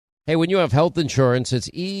Hey, when you have health insurance, it's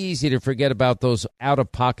easy to forget about those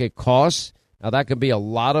out-of-pocket costs. Now, that can be a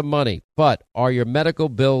lot of money, but are your medical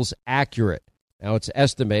bills accurate? Now, it's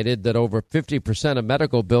estimated that over 50% of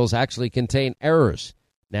medical bills actually contain errors.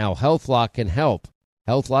 Now, HealthLock can help.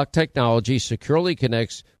 HealthLock technology securely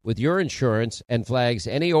connects with your insurance and flags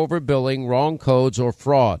any overbilling, wrong codes, or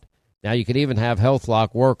fraud. Now, you can even have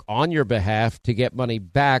HealthLock work on your behalf to get money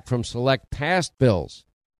back from select past bills.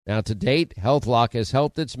 Now, to date, HealthLock has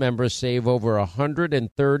helped its members save over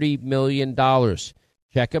 $130 million.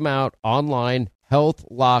 Check them out online,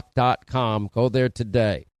 healthlock.com. Go there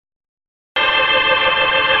today.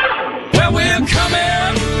 Well, we're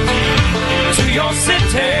coming to your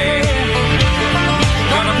city.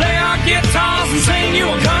 Gonna play our guitars and sing you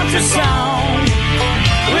a country song.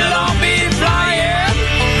 We'll all be flying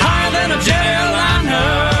higher than a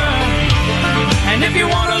jetliner. And if you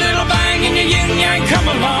want a little bang in your yin-yang, come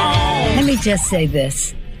along. Let me just say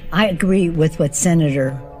this. I agree with what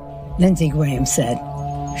Senator Lindsey Graham said.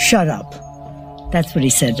 Shut up. That's what he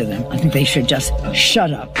said to them. I think they should just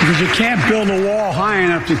shut up. Because you can't build a wall high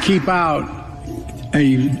enough to keep out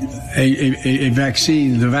a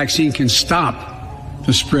vaccine. The vaccine can stop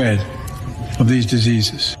the spread of these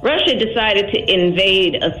diseases. Russia decided to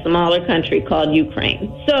invade a smaller country called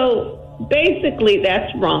Ukraine. So basically,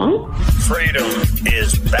 that's wrong. Freedom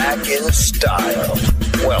is back in style.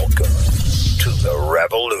 Welcome to the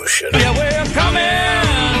revolution. Yeah, we're coming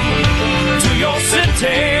to your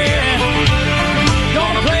city.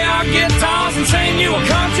 Gonna play our guitars and sing you a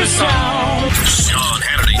country song. Sean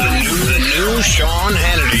Hannity. The new Sean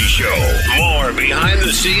Hannity Show. More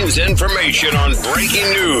behind-the-scenes information on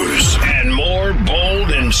breaking news and more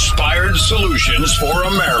bold, inspired solutions for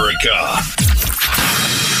America.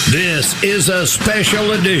 This is a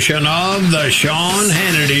special edition of the Sean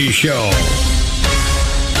Hannity Show.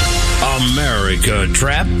 America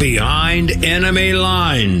trapped behind enemy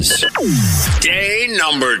lines. Day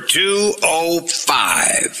number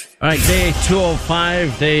 205. All right, day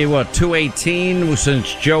 205, day 218.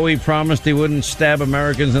 Since Joey promised he wouldn't stab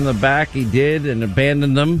Americans in the back, he did and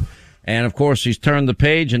abandoned them. And, of course, he's turned the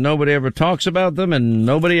page and nobody ever talks about them and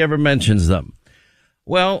nobody ever mentions them.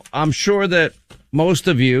 Well, I'm sure that most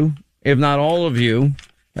of you, if not all of you,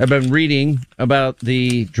 have been reading about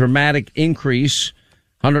the dramatic increase,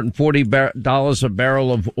 $140 a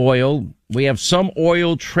barrel of oil. We have some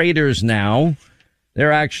oil traders now.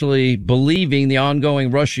 They're actually believing the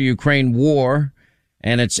ongoing Russia-Ukraine war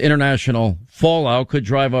and its international fallout could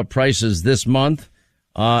drive up prices this month.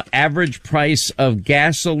 Average price of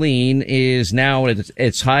gasoline is now at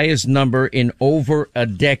its highest number in over a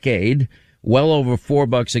decade, well over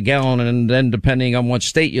 $4 a gallon. And then depending on what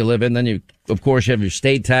state you live in, then you, of course, you have your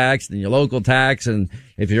state tax and your local tax. And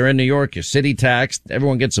if you're in New York, your city tax.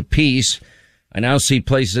 Everyone gets a piece. I now see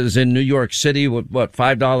places in New York City with,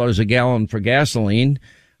 $5 a gallon for gasoline.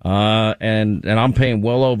 And I'm paying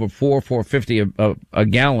well over $4.50 a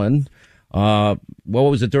gallon. What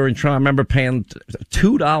was it during Trump? I remember paying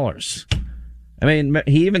 $2. I mean,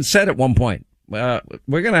 he even said at one point, we're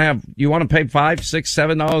going to have, you want to pay $5,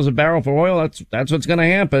 $6, $7 a barrel for oil? That's what's going to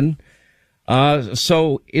happen.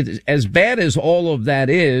 So as bad as all of that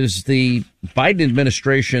is, the Biden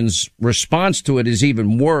administration's response to it is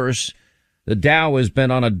even worse. The Dow has been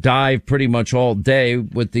on a dive pretty much all day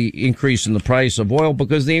with the increase in the price of oil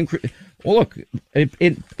because the increase, well, look,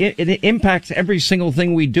 it impacts every single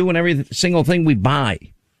thing we do and every single thing we buy.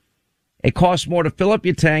 It costs more to fill up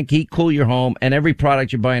your tank, heat, cool your home, and every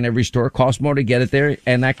product you buy in every store costs more to get it there,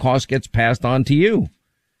 and that cost gets passed on to you.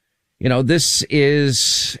 You know,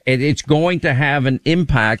 it's going to have an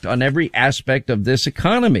impact on every aspect of this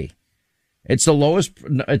economy. It's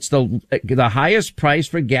the highest price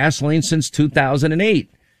for gasoline since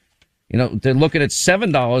 2008. You know, they're looking at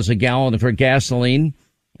 $7 a gallon for gasoline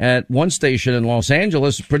at one station in Los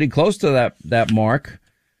Angeles, pretty close to that mark.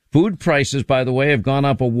 Food prices, by the way, have gone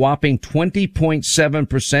up a whopping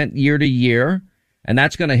 20.7% year to year, and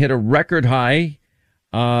that's going to hit a record high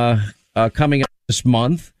coming up this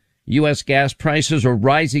month. U.S. gas prices are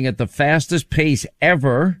rising at the fastest pace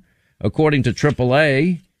ever, according to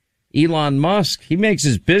AAA. Elon Musk, he makes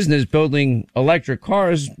his business building electric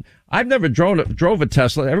cars. I've never drove a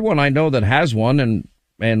Tesla. Everyone I know that has one, and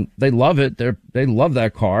they love it. They love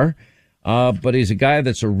that car. But he's a guy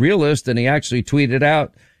that's a realist, and he actually tweeted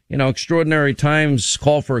out, you know, extraordinary times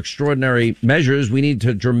call for extraordinary measures. We need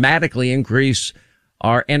to dramatically increase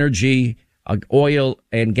our energy, oil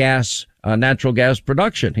and gas, natural gas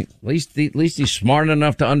production. At least he's smart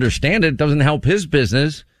enough to understand it. It doesn't help his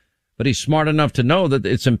business, but he's smart enough to know that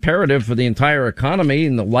it's imperative for the entire economy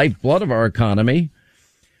and the lifeblood of our economy.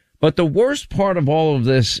 But the worst part of all of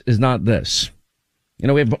this is not this. You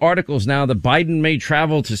know, we have articles now that Biden may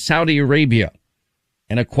travel to Saudi Arabia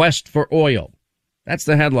in a quest for oil. That's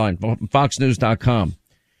the headline from FoxNews.com.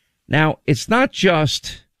 Now, it's not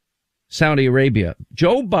just Saudi Arabia.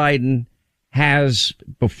 Joe Biden has,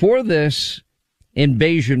 before this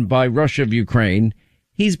invasion by Russia of Ukraine,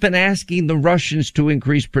 he's been asking the Russians to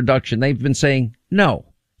increase production. They've been saying, no,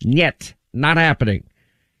 yet, not happening.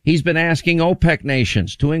 He's been asking OPEC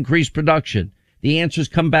nations to increase production. The answers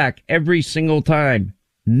come back every single time.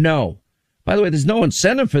 No. By the way, there's no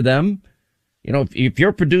incentive for them. You know, if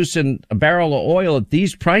you're producing a barrel of oil at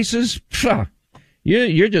these prices,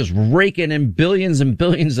 you're just raking in billions and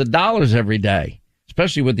billions of dollars every day,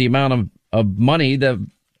 especially with the amount of money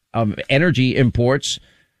of energy imports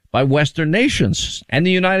by Western nations and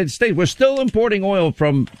the United States. We're still importing oil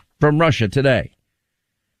from Russia today.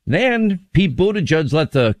 Then Pete Buttigieg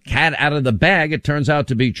let the cat out of the bag. It turns out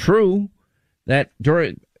to be true that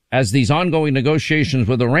as these ongoing negotiations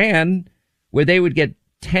with Iran, where they would get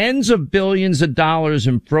tens of billions of dollars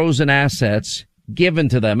in frozen assets given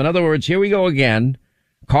to them. In other words, here we go again.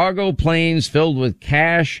 Cargo planes filled with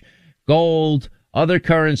cash, gold, other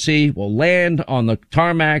currency will land on the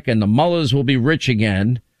tarmac and the mullahs will be rich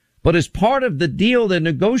again. But as part of the deal, they're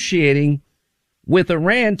negotiating with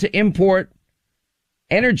Iran to import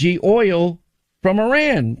energy, oil from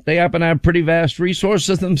Iran. They happen to have pretty vast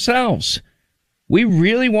resources themselves. We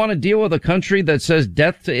really want to deal with a country that says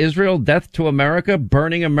death to Israel, death to America,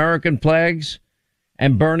 burning American flags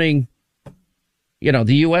and burning,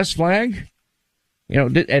 the U.S. flag?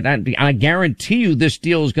 And I guarantee you this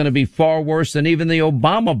deal is going to be far worse than even the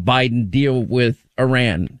Obama-Biden deal with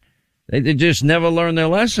Iran. They just never learned their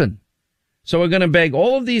lesson. So we're going to beg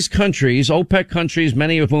all of these countries, OPEC countries,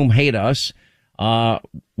 many of whom hate us.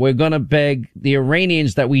 We're going to beg the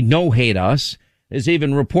Iranians that we know hate us. There's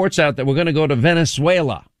even reports out that we're going to go to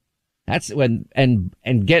Venezuela. That's when, and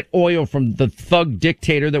get oil from the thug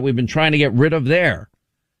dictator that we've been trying to get rid of there.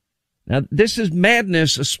 Now, this is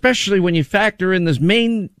madness, especially when you factor in this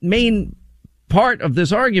main part of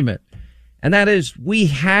this argument. And that is we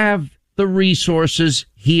have the resources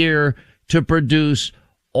here to produce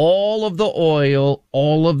all of the oil,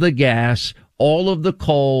 all of the gas, all of the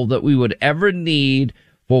coal that we would ever need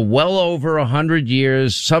for well over 100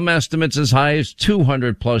 years, some estimates as high as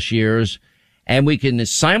 200 plus years. And we can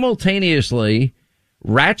simultaneously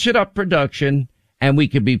ratchet up production, and we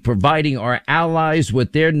could be providing our allies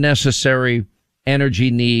with their necessary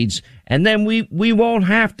energy needs. And then we won't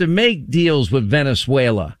have to make deals with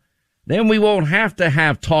Venezuela. Then we won't have to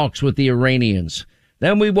have talks with the Iranians.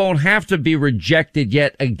 Then we won't have to be rejected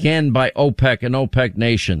yet again by OPEC and OPEC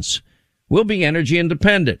nations. We'll be energy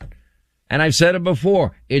independent. And I've said it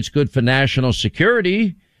before, it's good for national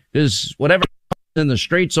security, because whatever in the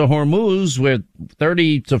Straits of Hormuz, where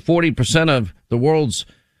 30 to 40% of the world's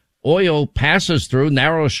oil passes through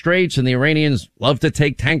narrow straits, and the Iranians love to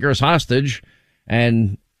take tankers hostage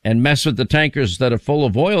and mess with the tankers that are full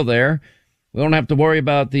of oil there. We don't have to worry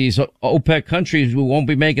about these OPEC countries. We won't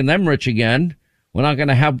be making them rich again. We're not going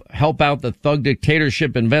to help out the thug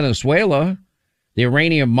dictatorship in Venezuela. The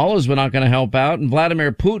Iranian mullahs we're not going to help out. And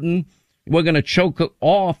Vladimir Putin, we're going to choke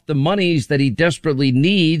off the monies that he desperately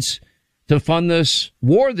needs to fund this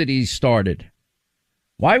war that he started.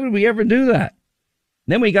 Why would we ever do that?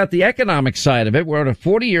 Then we got the economic side of it. We're at a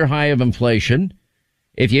 40-year high of inflation.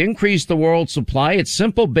 If you increase the world supply, it's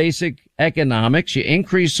simple, basic economics. You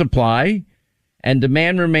increase supply and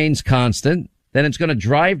demand remains constant, then it's going to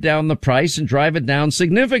drive down the price and drive it down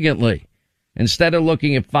significantly. Instead of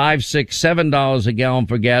looking at $5, $6, $7 a gallon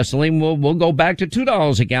for gasoline, we'll go back to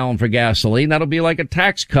 $2 a gallon for gasoline. That'll be like a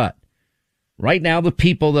tax cut. Right now, the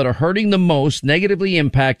people that are hurting the most, negatively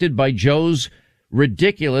impacted by Joe's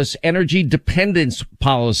ridiculous energy dependence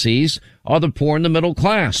policies, are the poor and the middle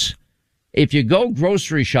class. If you go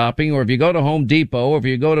grocery shopping, or if you go to Home Depot, or if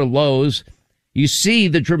you go to Lowe's, you see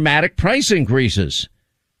the dramatic price increases.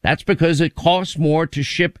 That's because it costs more to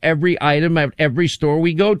ship every item at every store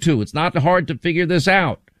we go to. It's not hard to figure this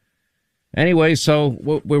out. Anyway,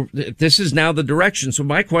 so this is now the direction. So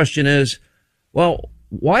my question is, well,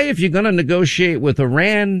 why, if you're going to negotiate with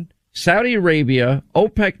Iran, Saudi Arabia,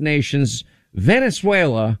 OPEC nations,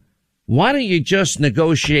 Venezuela, why don't you just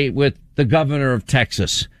negotiate with the governor of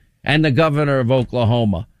Texas and the governor of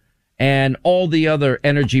Oklahoma and all the other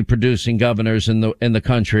energy producing governors in the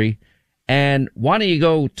country? And why don't you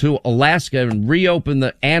go to Alaska and reopen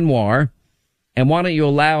the ANWR? And why don't you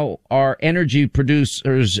allow our energy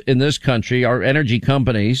producers in this country, our energy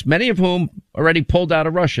companies, many of whom already pulled out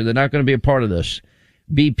of Russia, they're not going to be a part of this.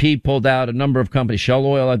 BP pulled out, a number of companies, Shell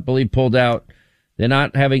Oil, I believe, pulled out. They're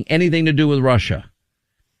not having anything to do with Russia.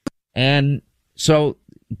 And so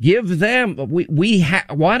give them,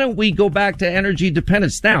 why don't we go back to energy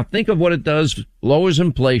dependence? Now, think of what it does. Lowers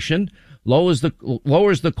inflation, lowers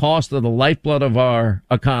the cost of the lifeblood of our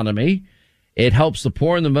economy. It helps the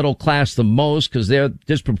poor and the middle class the most because they're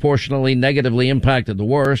disproportionately negatively impacted the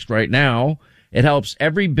worst right now. It helps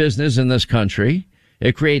every business in this country.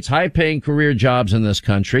 It creates high-paying career jobs in this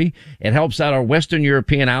country. It helps out our Western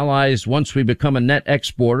European allies once we become a net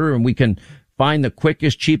exporter and we can find the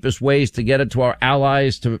quickest, cheapest ways to get it to our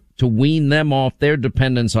allies to wean them off their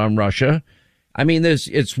dependence on Russia. I mean,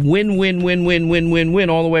 it's win, win, win, win, win, win, win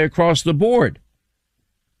all the way across the board.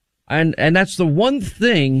 And that's the one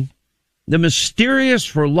thing, the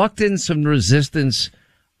mysterious reluctance and resistance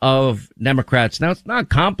of Democrats. Now, it's not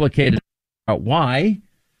complicated about why,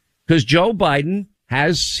 because Joe Biden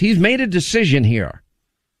he's made a decision here,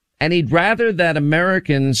 and he'd rather that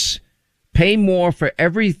Americans pay more for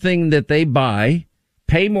everything that they buy,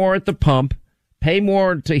 pay more at the pump, pay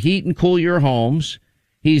more to heat and cool your homes.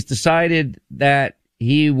 He's decided that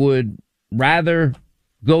he would rather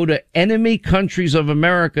go to enemy countries of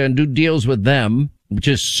America and do deals with them, which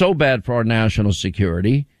is so bad for our national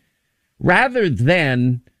security, rather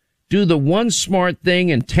than do the one smart thing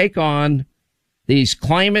and take on these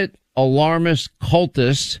climate alarmist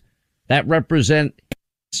cultists that represent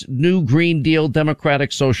new Green Deal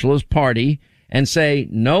Democratic Socialist Party and say,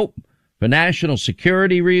 nope, for national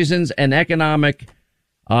security reasons and economic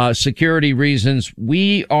security reasons,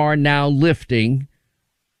 we are now lifting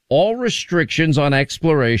all restrictions on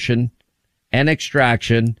exploration and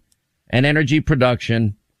extraction and energy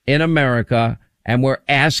production in America. And we're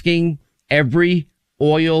asking every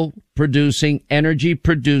oil producing, energy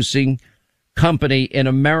producing company in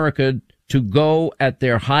America to go at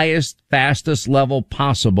their highest, fastest level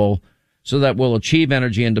possible so that we'll achieve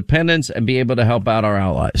energy independence and be able to help out our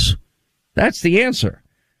allies. That's the answer.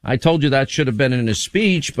 I told you that should have been in his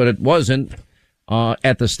speech, but it wasn't.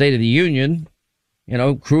 At the State of the Union,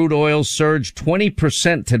 crude oil surged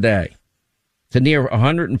 20% today to near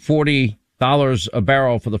 $140 a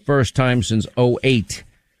barrel for the first time since 2008.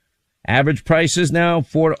 Average prices now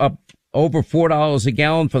up over $4 a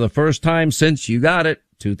gallon for the first time since, you got it,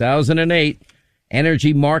 2008.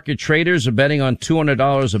 Energy market traders are betting on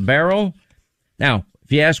 $200 a barrel. Now,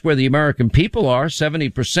 if you ask where the American people are,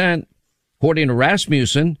 70%, according to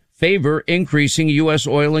Rasmussen, favor increasing U.S.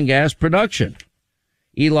 oil and gas production.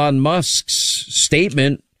 Elon Musk's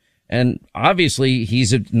statement, and obviously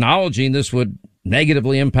he's acknowledging this would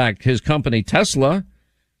negatively impact his company Tesla,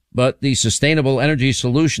 but the sustainable energy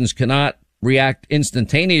solutions cannot react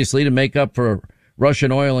instantaneously to make up for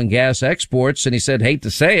Russian oil and gas exports. And he said, hate to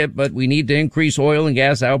say it, but we need to increase oil and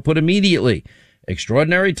gas output immediately.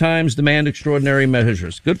 Extraordinary times demand extraordinary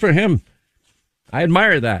measures. Good for him. I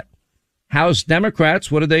admire that. House Democrats,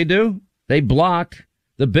 what did they do? They blocked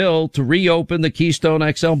the bill to reopen the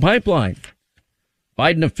Keystone XL pipeline.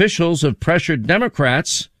 Biden officials have pressured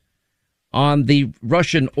Democrats on the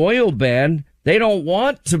Russian oil ban. They don't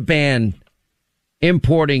want to ban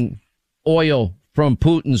importing oil from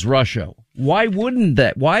Putin's Russia. Why wouldn't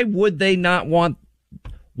that? Why would they not want?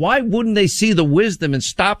 Why wouldn't they see the wisdom in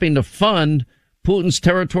stopping to fund Putin's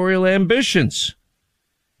territorial ambitions?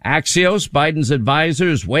 Axios, Biden's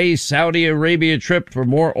advisors, weigh Saudi Arabia trip for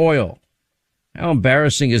more oil. How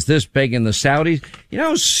embarrassing is this begging the Saudis? You know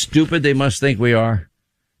how stupid they must think we are?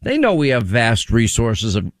 They know we have vast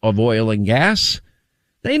resources of oil and gas.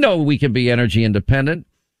 They know we can be energy independent.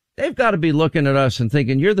 They've got to be looking at us and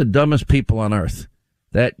thinking, you're the dumbest people on earth,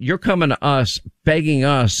 that you're coming to us, begging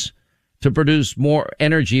us to produce more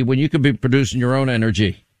energy when you could be producing your own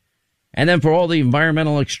energy. And then for all the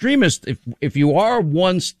environmental extremists, if you are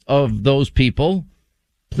one of those people,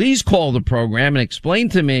 please call the program and explain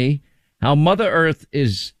to me how Mother Earth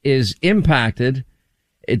is impacted.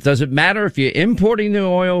 It doesn't matter if you're importing the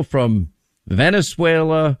oil from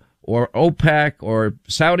Venezuela or OPEC or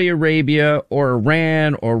Saudi Arabia or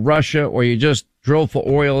Iran or Russia, or you just drill for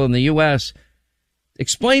oil in the U.S.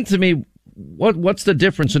 Explain to me what's the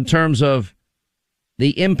difference in terms of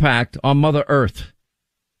the impact on Mother Earth?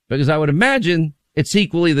 Because I would imagine it's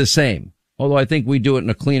equally the same, although I think we do it in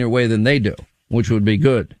a cleaner way than they do, which would be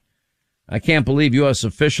good. I can't believe U.S.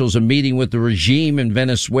 officials are meeting with the regime in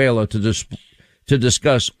Venezuela to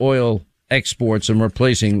discuss oil exports and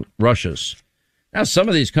replacing Russia's. Now, some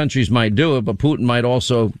of these countries might do it, but Putin might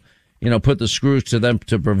also, put the screws to them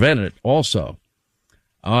to prevent it also.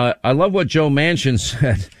 I love what Joe Manchin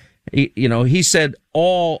said. He said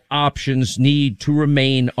all options need to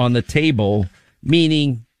remain on the table,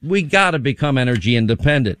 meaning we got to become energy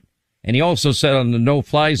independent. And he also said on the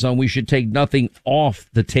no-fly zone, we should take nothing off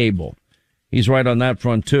the table. He's right on that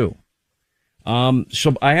front, too.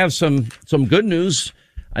 So I have some good news.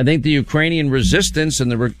 I think the Ukrainian resistance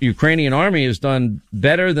and the Ukrainian army has done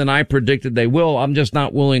better than I predicted they will. I'm just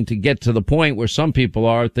not willing to get to the point where some people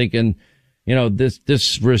are thinking,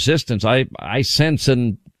 this resistance, I sense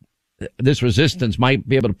and this resistance might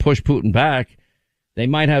be able to push Putin back. They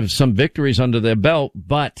might have some victories under their belt,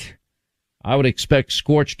 but I would expect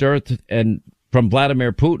scorched earth and from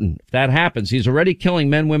Vladimir Putin. If that happens, he's already killing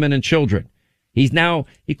men, women, and children. He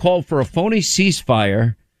called for a phony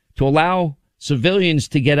ceasefire to allow civilians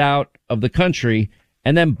to get out of the country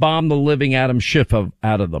and then bomb the living Adam Schiff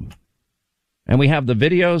out of them. And we have the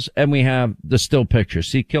videos and we have the still pictures.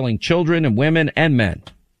 See, killing children and women and men.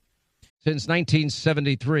 Since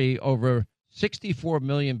 1973, over 64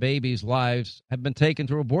 million babies' lives have been taken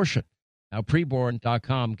through abortion. Now,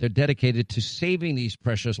 preborn.com, they're dedicated to saving these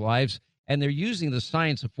precious lives, and they're using the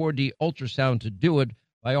science of 4D ultrasound to do it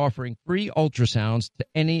by offering free ultrasounds to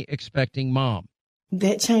any expecting mom.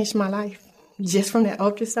 That changed my life, just from that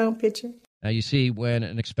ultrasound picture. Now, you see, when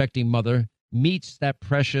an expecting mother meets that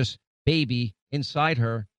precious baby inside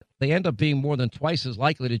her, they end up being more than twice as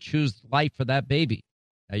likely to choose life for that baby.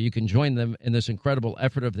 Now, you can join them in this incredible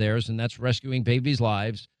effort of theirs, and that's rescuing babies'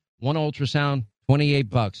 lives. One ultrasound,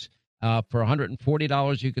 $28. For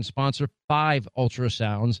 $140, you can sponsor 5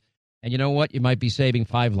 ultrasounds. And you know what? You might be saving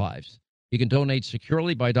 5 lives. You can donate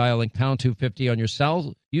securely by dialing pound 250 on your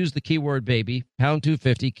cell. Use the keyword baby, pound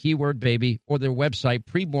 250, keyword baby, or their website,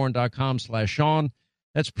 preborn.com/Sean.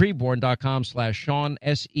 That's preborn.com/Sean,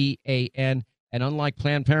 SEAN. And unlike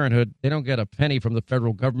Planned Parenthood, they don't get a penny from the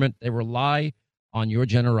federal government. They rely on your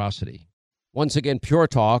generosity. Once again, Pure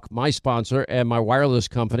Talk, my sponsor and my wireless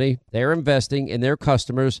company, they're investing in their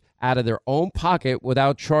customers out of their own pocket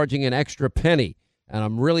without charging an extra penny. And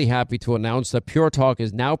I'm really happy to announce that Pure Talk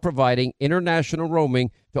is now providing international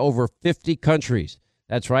roaming to over 50 countries.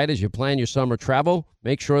 That's right. As you plan your summer travel,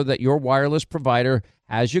 make sure that your wireless provider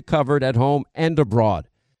has you covered at home and abroad.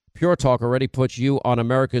 Pure Talk already puts you on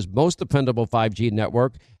America's most dependable 5G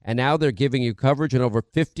network, and now they're giving you coverage in over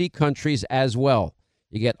 50 countries as well.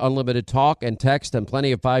 You get unlimited talk and text and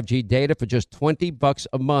plenty of 5G data for just $20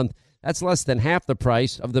 a month. That's less than half the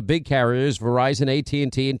price of the big carriers, Verizon,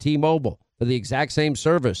 AT&T, and T-Mobile, for the exact same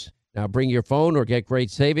service. Now bring your phone or get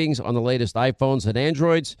great savings on the latest iPhones and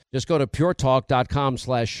Androids. Just go to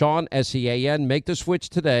puretalk.com/Sean, SEAN. Make the switch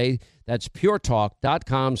today. That's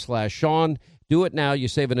puretalk.com/Sean. Do it now. You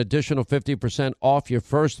save an additional 50% off your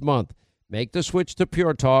first month. Make the switch to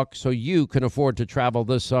Pure Talk so you can afford to travel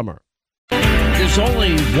this summer. There's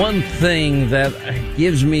only one thing that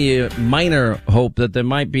gives me a minor hope that there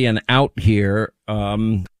might be an out here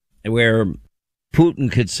where Putin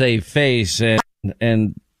could save face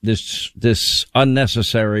and this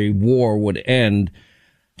unnecessary war would end.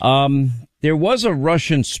 There was a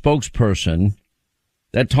Russian spokesperson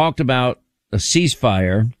that talked about a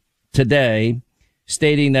ceasefire today,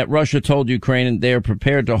 stating that Russia told Ukraine they are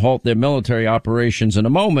prepared to halt their military operations in a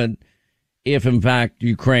moment if, in fact,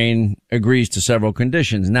 Ukraine agrees to several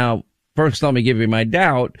conditions. Now, first, let me give you my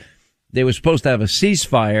doubt. They were supposed to have a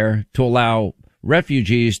ceasefire to allow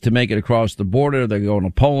refugees to make it across the border. They're going to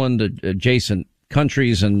Poland, adjacent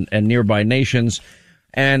countries and nearby nations.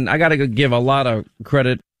 And I got to give a lot of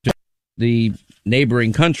credit to the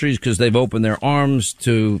neighboring countries because they've opened their arms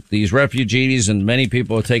to these refugees, and many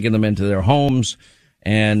people are taking them into their homes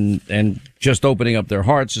and just opening up their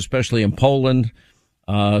hearts, especially in Poland,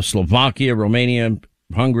 Slovakia, Romania,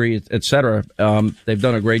 Hungary, etc. They've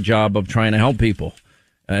done a great job of trying to help people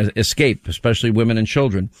escape, especially women and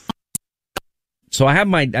children. So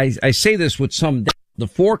I say this with some doubt. The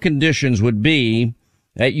 4 conditions would be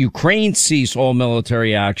that Ukraine cease all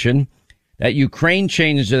military action, that Ukraine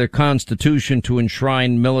changes their constitution to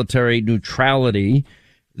enshrine military neutrality,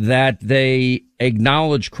 that they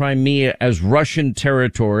acknowledge Crimea as Russian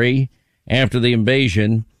territory after the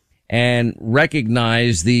invasion, and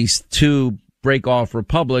recognize these 2 break-off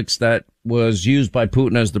republics that was used by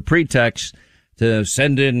Putin as the pretext to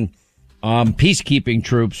send in peacekeeping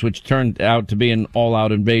troops, which turned out to be an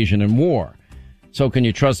all-out invasion and war. So can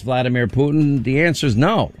you trust Vladimir Putin? The answer is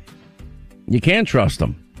no. You can't trust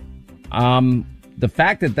him. The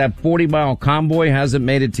fact that 40-mile convoy hasn't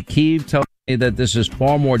made it to Kyiv tells me that this is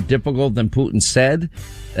far more difficult than Putin said.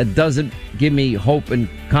 That doesn't give me hope and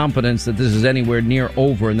confidence that this is anywhere near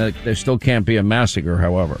over and that there still can't be a massacre,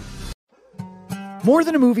 however. More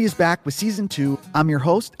Than a Movie is back with Season 2. I'm your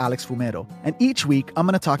host, Alex Fumero, and each week I'm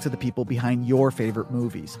going to talk to the people behind your favorite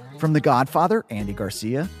movies. From The Godfather, Andy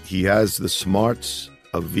Garcia. He has the smarts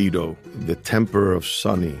of Vito, the temper of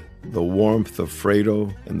Sonny, the warmth of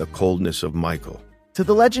Fredo and the coldness of Michael. To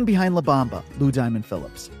the legend behind La Bamba, Lou Diamond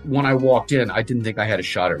Phillips. When I walked in, I didn't think I had a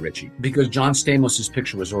shot at Richie because John Stamos'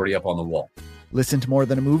 picture was already up on the wall. Listen to More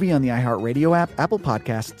Than a Movie on the iHeartRadio app, Apple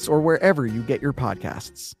Podcasts, or wherever you get your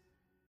podcasts.